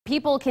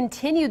People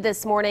continued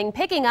this morning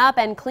picking up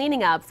and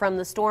cleaning up from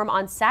the storm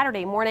on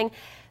Saturday morning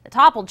that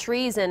toppled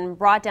trees and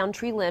brought down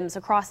tree limbs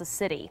across the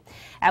city.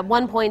 At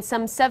one point,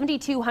 some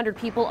 7,200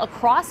 people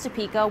across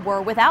Topeka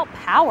were without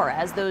power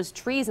as those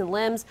trees and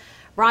limbs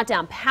brought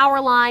down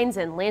power lines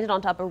and landed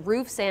on top of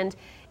roofs and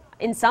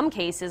in some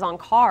cases on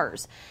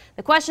cars.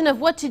 The question of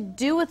what to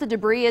do with the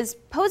debris is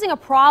posing a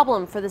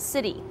problem for the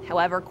city.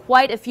 However,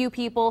 quite a few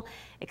people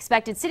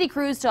expected city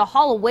crews to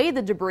haul away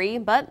the debris,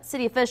 but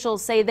city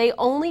officials say they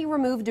only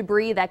remove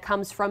debris that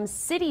comes from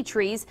city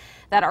trees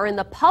that are in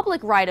the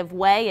public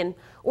right-of-way in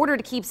order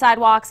to keep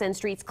sidewalks and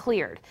streets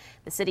cleared.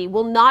 The city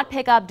will not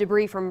pick up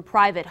debris from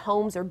private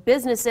homes or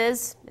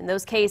businesses. In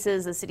those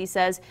cases, the city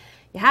says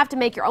you have to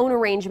make your own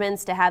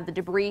arrangements to have the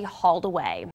debris hauled away.